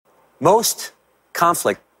Most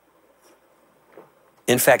conflict,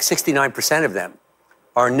 in fact, 69% of them,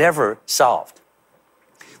 are never solved.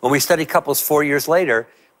 When we study couples 4 years later,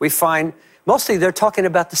 we find mostly they're talking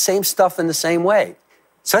about the same stuff in the same way.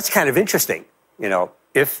 So that's kind of interesting.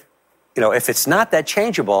 If it's not that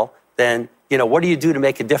changeable, then, what do you do to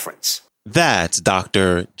make a difference? That's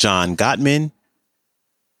Dr. John Gottman,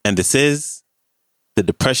 and this is the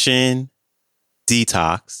Depression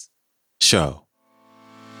Detox Show.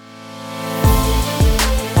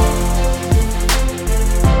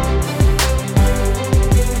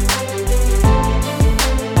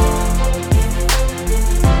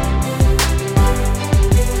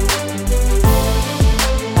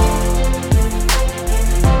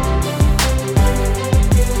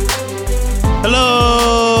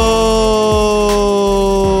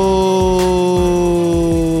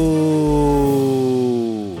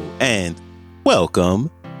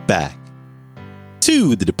 Welcome back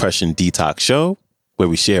to the Depression Detox Show, where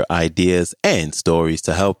we share ideas and stories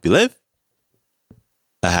to help you live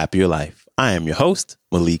a happier life. I am your host,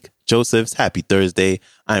 Malik Josephs. Happy Thursday.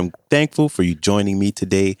 I'm thankful for you joining me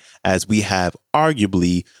today as we have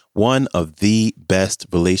arguably one of the best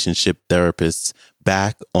relationship therapists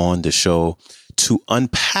back on the show to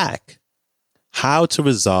unpack how to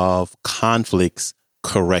resolve conflicts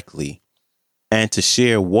correctly and to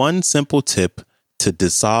share one simple tip to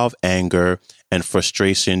dissolve anger and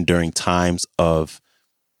frustration during times of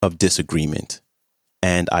disagreement.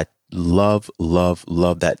 And I love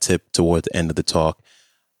that tip toward the end of the talk.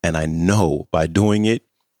 And I know by doing it,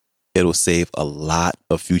 it'll save a lot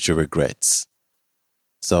of future regrets.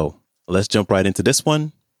 So let's jump right into this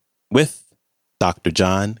one with Dr.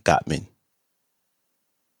 John Gottman.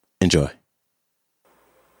 Enjoy.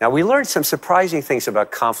 Now, we learned some surprising things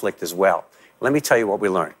about conflict as well. Let me tell you what we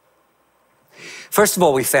learned. First of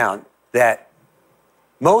all, we found that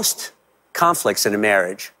most conflicts in a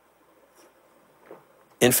marriage,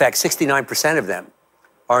 in fact, 69% of them,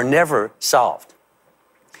 are never solved.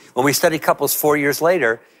 When we study couples 4 years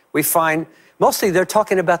later, we find mostly they're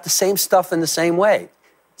talking about the same stuff in the same way.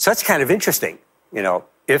 So that's kind of interesting.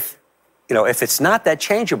 If it's not that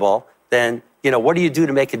changeable, then, what do you do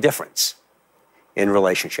to make a difference in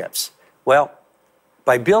relationships? Well,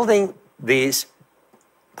 by building these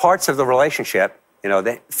parts of the relationship,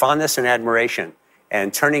 the fondness and admiration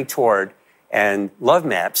and turning toward and love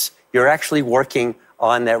maps, you're actually working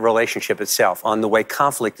on that relationship itself, on the way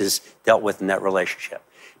conflict is dealt with in that relationship.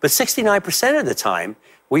 But 69% of the time,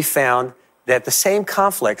 we found that the same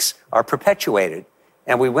conflicts are perpetuated.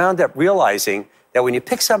 And we wound up realizing that when you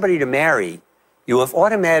pick somebody to marry, you have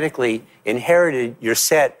automatically inherited your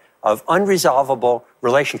set of unresolvable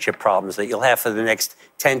relationship problems that you'll have for the next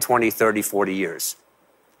 10, 20, 30, 40 years.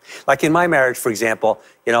 Like in my marriage, for example,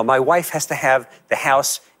 my wife has to have the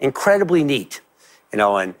house incredibly neat, and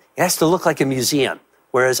it has to look like a museum,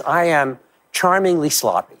 whereas I am charmingly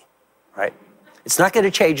sloppy, right? It's not going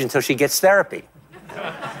to change until she gets therapy.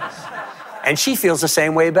 And she feels the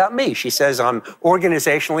same way about me. She says I'm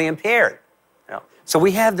organizationally impaired. So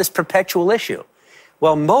we have this perpetual issue.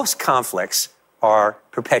 Well, most conflicts are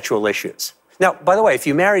perpetual issues. Now, by the way, if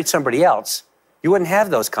you married somebody else, you wouldn't have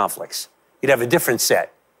those conflicts. You'd have a different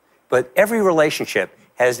set. But every relationship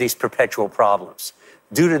has these perpetual problems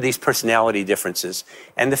due to these personality differences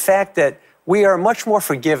and the fact that we are much more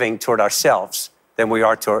forgiving toward ourselves than we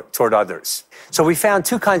are toward others. So we found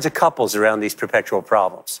two kinds of couples around these perpetual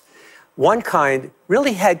problems. One kind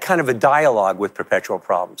really had kind of a dialogue with perpetual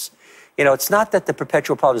problems. It's not that the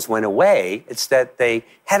perpetual problems went away, it's that they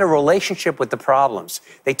had a relationship with the problems.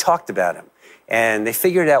 They talked about them, and they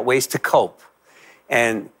figured out ways to cope.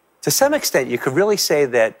 And to some extent, you could really say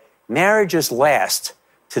that marriages last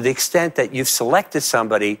to the extent that you've selected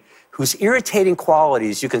somebody whose irritating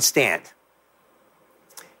qualities you can stand,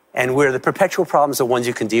 and where the perpetual problems are ones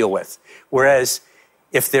you can deal with. Whereas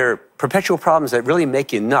if they're perpetual problems that really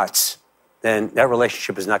make you nuts, then that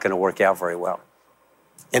relationship is not going to work out very well.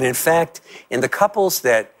 And in fact, in the couples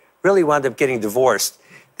that really wound up getting divorced,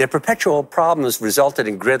 their perpetual problems resulted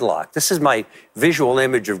in gridlock. This is my visual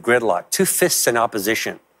image of gridlock, two fists in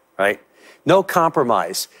opposition, right? No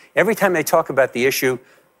compromise. Every time they talk about the issue,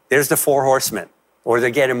 there's the four horsemen, or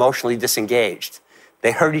they get emotionally disengaged.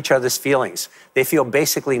 They hurt each other's feelings. They feel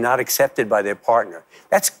basically not accepted by their partner.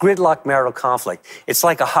 That's gridlock marital conflict. It's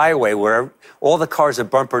like a highway where all the cars are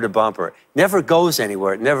bumper to bumper. Never goes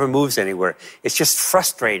anywhere. It never moves anywhere. It's just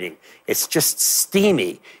frustrating. It's just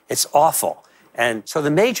steamy. It's awful. And so the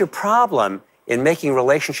major problem in making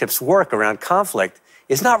relationships work around conflict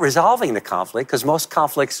is not resolving the conflict, because most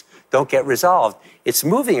conflicts don't get resolved. It's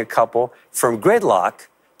moving a couple from gridlock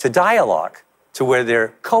to dialogue, to where they're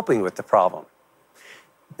coping with the problem.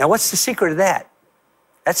 Now, what's the secret of that?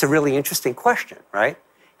 That's a really interesting question, right?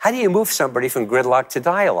 How do you move somebody from gridlock to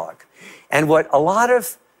dialogue? And what a lot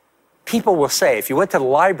of people will say, if you went to the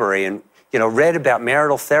library and read about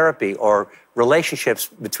marital therapy or relationships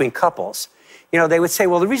between couples, they would say,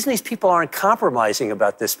 well, the reason these people aren't compromising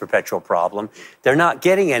about this perpetual problem, they're not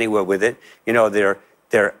getting anywhere with it,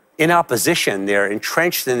 they're in opposition, they're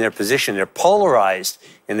entrenched in their position, they're polarized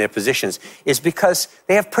in their positions, is because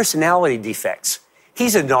they have personality defects.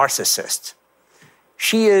 He's a narcissist.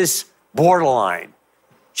 She is borderline.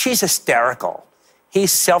 She's hysterical.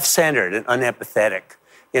 He's self-centered and unempathetic.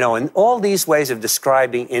 And all these ways of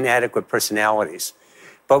describing inadequate personalities.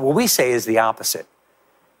 But what we say is the opposite.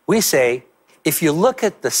 We say, if you look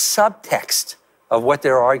at the subtext of what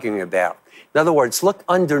they're arguing about, in other words, look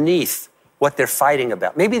underneath what they're fighting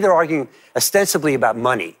about. Maybe they're arguing ostensibly about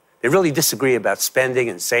money. They really disagree about spending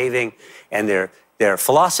and saving, and their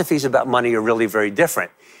philosophies about money are really very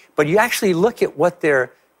different. But you actually look at what they're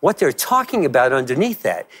talking about underneath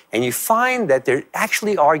that, and you find that they're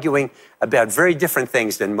actually arguing about very different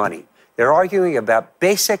things than money. They're arguing about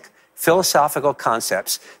basic philosophical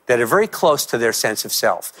concepts that are very close to their sense of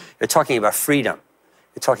self. They're talking about freedom.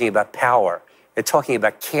 They're talking about power. They're talking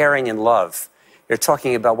about caring and love. They're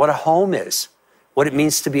talking about what a home is, what it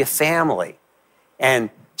means to be a family. And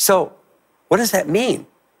so what does that mean?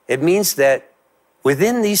 It means that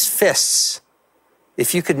within these fists,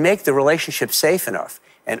 if you could make the relationship safe enough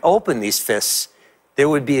and open these fists, there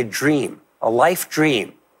would be a dream, a life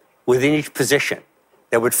dream within each position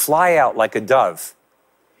that would fly out like a dove.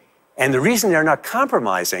 And the reason they're not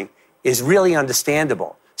compromising is really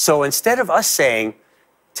understandable. So instead of us saying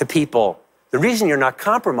to people, the reason you're not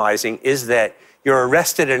compromising is that you're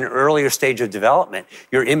arrested at an earlier stage of development,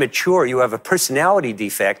 you're immature, you have a personality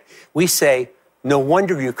defect, we say, no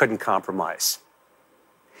wonder you couldn't compromise.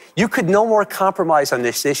 You could no more compromise on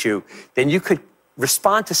this issue than you could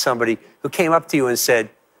respond to somebody who came up to you and said,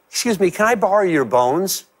 excuse me, can I borrow your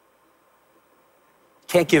bones?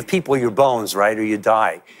 Can't give people your bones, right, or you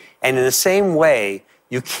die. And in the same way,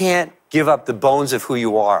 you can't give up the bones of who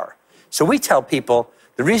you are. So we tell people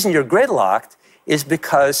the reason you're gridlocked is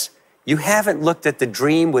because you haven't looked at the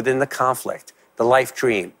dream within the conflict, the life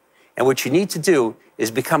dream. And what you need to do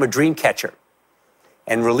is become a dream catcher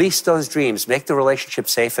and release those dreams, make the relationship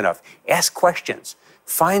safe enough, ask questions,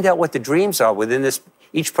 find out what the dreams are within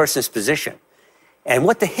each person's position, and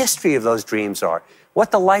what the history of those dreams are,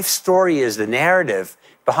 what the life story is, the narrative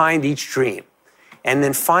behind each dream, and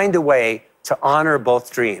then find a way to honor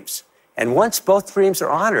both dreams. And once both dreams are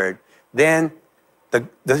honored, then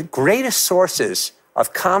the greatest sources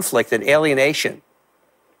of conflict and alienation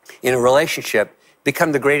in a relationship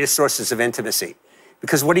become the greatest sources of intimacy.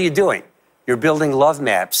 Because what are you doing? You're building love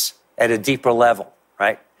maps at a deeper level,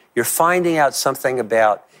 right? You're finding out something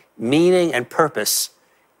about meaning and purpose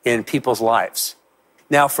in people's lives.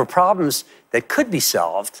 Now, for problems that could be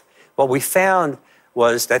solved, what we found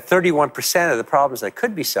was that 31% of the problems that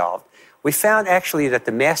could be solved, we found actually that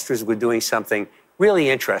the masters were doing something really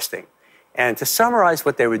interesting. And to summarize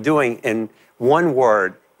what they were doing in one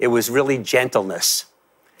word, it was really gentleness.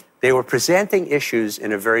 They were presenting issues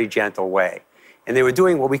in a very gentle way. And they were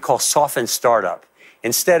doing what we call softened startup.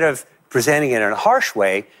 Instead of presenting it in a harsh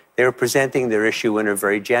way, they were presenting their issue in a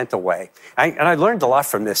very gentle way. And I learned a lot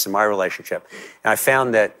from this in my relationship. And I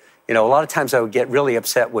found that, a lot of times I would get really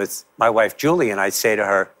upset with my wife, Julie, and I'd say to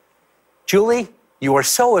her, Julie, you are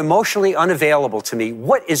so emotionally unavailable to me.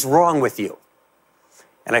 What is wrong with you?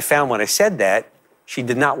 And I found when I said that, she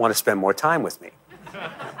did not want to spend more time with me.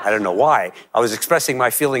 I don't know why. I was expressing my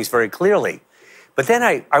feelings very clearly. But then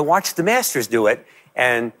I watched the masters do it.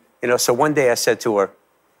 And, so one day I said to her,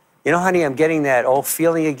 honey, I'm getting that old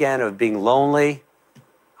feeling again of being lonely.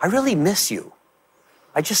 I really miss you.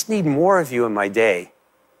 I just need more of you in my day.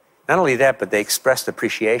 Not only that, but they expressed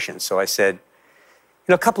appreciation. So I said,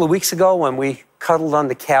 a couple of weeks ago when we cuddled on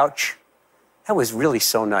the couch, that was really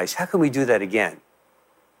so nice. How can we do that again?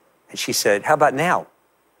 And she said, how about now?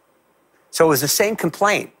 So it was the same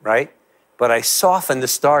complaint, right? But I softened the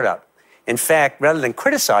startup. In fact, rather than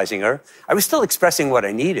criticizing her, I was still expressing what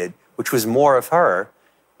I needed, which was more of her.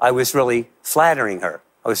 I was really flattering her.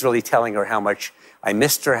 I was really telling her how much I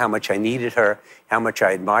missed her, how much I needed her, how much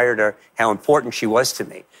I admired her, how important she was to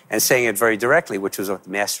me, and saying it very directly, which was what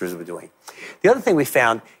the masters were doing. The other thing we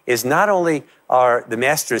found is not only are the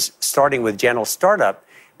masters starting with gentle startup,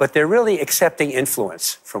 but they're really accepting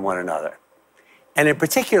influence from one another. And in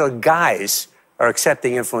particular, guys are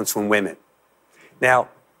accepting influence from women. Now,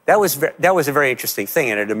 that was a very interesting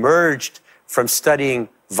thing, and it emerged from studying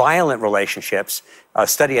violent relationships, a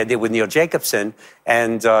study I did with Neil Jacobson.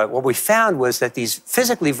 And what we found was that these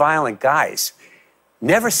physically violent guys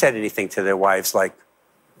never said anything to their wives like,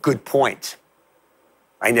 good point.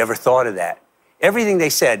 I never thought of that. Everything they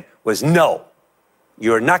said was, no,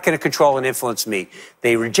 you're not going to control and influence me.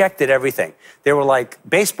 They rejected everything. They were like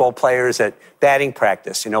baseball players at batting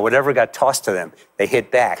practice. Whatever got tossed to them, they hit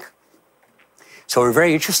back. So we're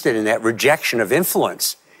very interested in that rejection of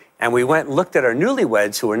influence. And we went and looked at our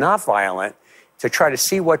newlyweds who were not violent to try to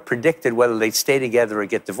see what predicted whether they'd stay together or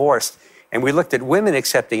get divorced. And we looked at women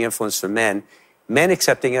accepting influence from men, men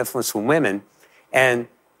accepting influence from women. And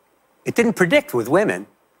it didn't predict with women,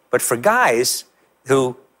 but for guys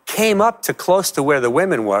who came up to close to where the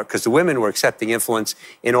women were, because the women were accepting influence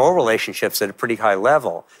in all relationships at a pretty high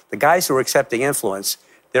level, the guys who were accepting influence,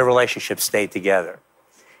 their relationships stayed together.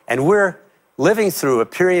 And we're living through a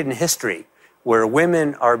period in history where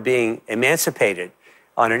women are being emancipated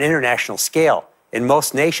on an international scale in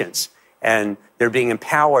most nations. And they're being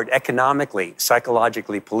empowered economically,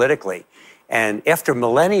 psychologically, politically. And after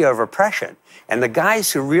millennia of oppression, and the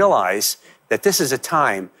guys who realize that this is a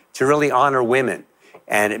time to really honor women,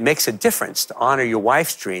 and it makes a difference to honor your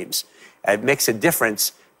wife's dreams. It makes a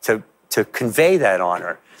difference to convey that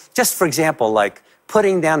honor. Just for example, like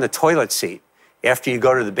putting down the toilet seat after you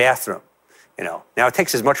go to the bathroom. Now it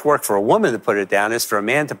takes as much work for a woman to put it down as for a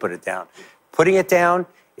man to put it down. Putting it down,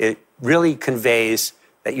 it really conveys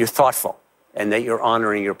that you're thoughtful and that you're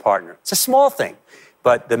honoring your partner. It's a small thing,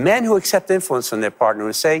 but the men who accept influence from their partner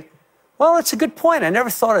will say, well, it's a good point. I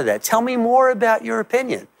never thought of that. Tell me more about your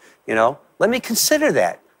opinion. Let me consider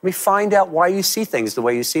that. Let me find out why you see things the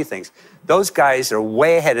way you see things. Those guys are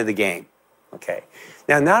way ahead of the game. Okay.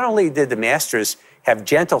 Now, not only did the masters have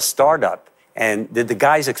gentle startup and did the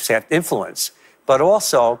guys accept influence, but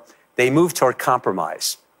also they moved toward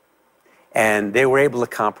compromise. And they were able to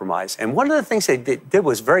compromise. And one of the things they did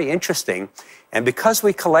was very interesting. And because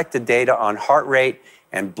we collected data on heart rate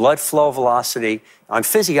and blood flow velocity, on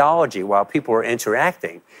physiology while people were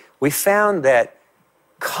interacting, we found that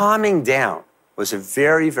calming down was a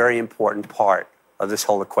very, very important part of this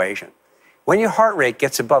whole equation. When your heart rate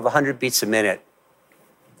gets above 100 beats a minute,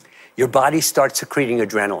 your body starts secreting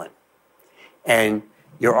adrenaline, and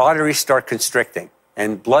your arteries start constricting,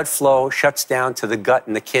 and blood flow shuts down to the gut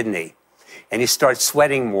and the kidney, and you start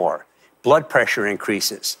sweating more. Blood pressure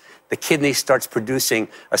increases. The kidney starts producing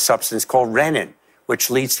a substance called renin,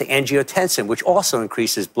 which leads to angiotensin, which also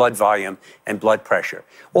increases blood volume and blood pressure.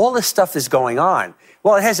 All this stuff is going on.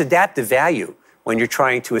 Well, it has adaptive value when you're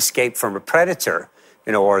trying to escape from a predator,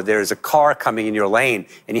 or there's a car coming in your lane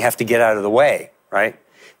and you have to get out of the way, right?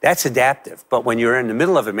 That's adaptive. But when you're in the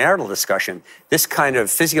middle of a marital discussion, this kind of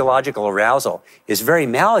physiological arousal is very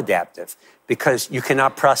maladaptive because you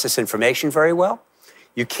cannot process information very well.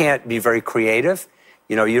 You can't be very creative.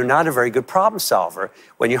 You're not a very good problem solver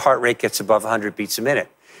when your heart rate gets above 100 beats a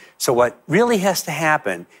minute. So what really has to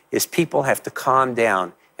happen is people have to calm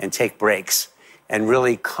down and take breaks and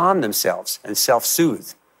really calm themselves and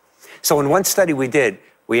self-soothe. So in one study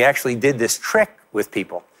we actually did this trick with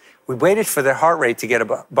people. We waited for their heart rate to get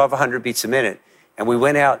above 100 beats a minute, and we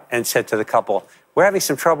went out and said to the couple, we're having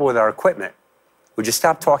some trouble with our equipment. Would you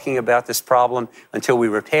stop talking about this problem until we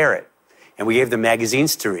repair it? And we gave them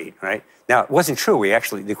magazines to read, right? Now, it wasn't true.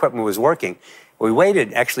 The equipment was working. We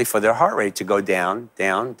waited actually for their heart rate to go down,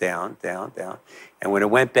 down, down, down, down. And when it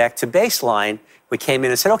went back to baseline, we came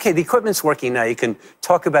in and said, okay, the equipment's working now. You can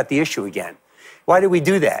talk about the issue again. Why did we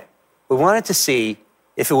do that? We wanted to see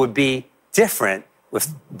if it would be different, if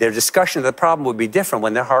their discussion of the problem would be different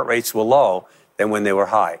when their heart rates were low than when they were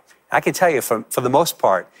high. I can tell you, for the most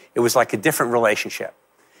part, it was like a different relationship.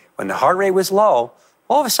 When the heart rate was low,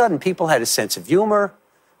 all of a sudden people had a sense of humor,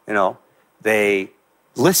 they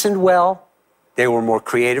listened well, they were more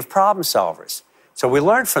creative problem solvers. So we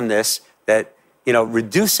learned from this that,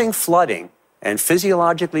 reducing flooding and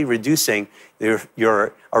physiologically reducing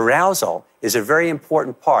your arousal is a very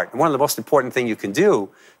important part. And one of the most important things you can do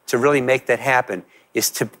to really make that happen is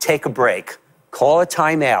to take a break, call a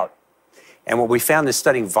timeout. And what we found in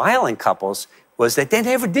studying violent couples was that they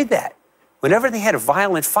never did that. Whenever they had a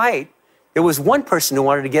violent fight, there was one person who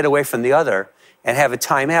wanted to get away from the other and have a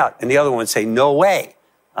timeout, and the other one would say, no way,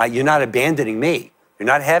 you're not abandoning me. You're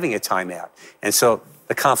not having a timeout. And so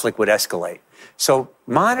the conflict would escalate. So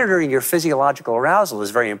monitoring your physiological arousal is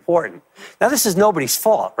very important. Now, this is nobody's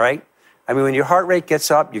fault, right? I mean, when your heart rate gets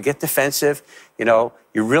up, you get defensive, you're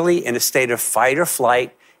really in a state of fight or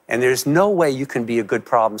flight, and there's no way you can be a good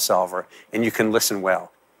problem solver and you can listen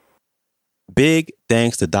well. Big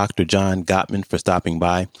thanks to Dr. John Gottman for stopping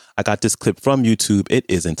by. I got this clip from YouTube. It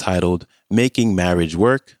is entitled, Making Marriage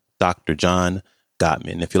Work, Dr. John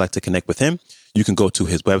Gottman. If you'd like to connect with him, you can go to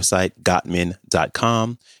his website,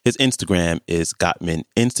 Gottman.com. His Instagram is Gottman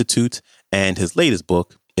Institute, and his latest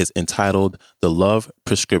book is entitled The Love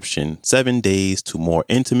Prescription, 7 Days to More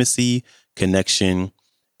Intimacy, Connection,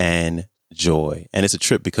 and Joy. And it's a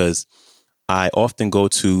trip because I often go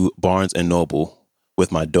to Barnes and Noble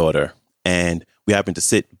with my daughter, and we happen to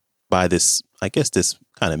sit by this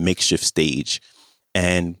kind of makeshift stage.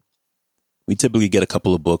 And we typically get a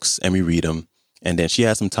couple of books and we read them. And then she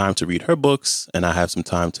has some time to read her books, and I have some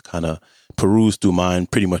time to kind of peruse through mine,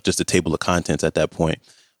 pretty much just a table of contents at that point.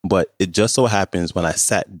 But it just so happens when I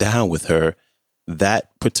sat down with her,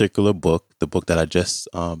 that particular book, the book that I just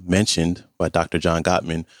mentioned by Dr. John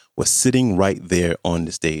Gottman, was sitting right there on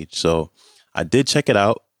the stage. So I did check it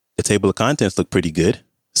out. The table of contents looked pretty good,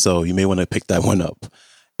 so you may want to pick that one up.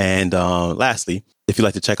 And lastly, if you'd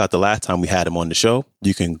like to check out the last time we had him on the show,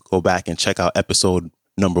 you can go back and check out episode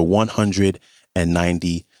number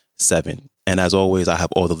 197. And as always, I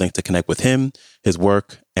have all the links to connect with him, his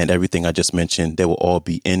work, and everything I just mentioned. They will all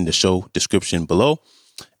be in the show description below.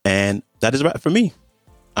 And that is a wrap for me.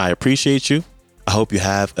 I appreciate you. I hope you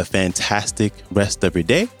have a fantastic rest of your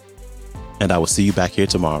day. And I will see you back here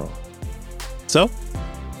tomorrow. So,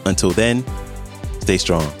 until then, stay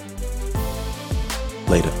strong.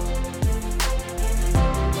 Later.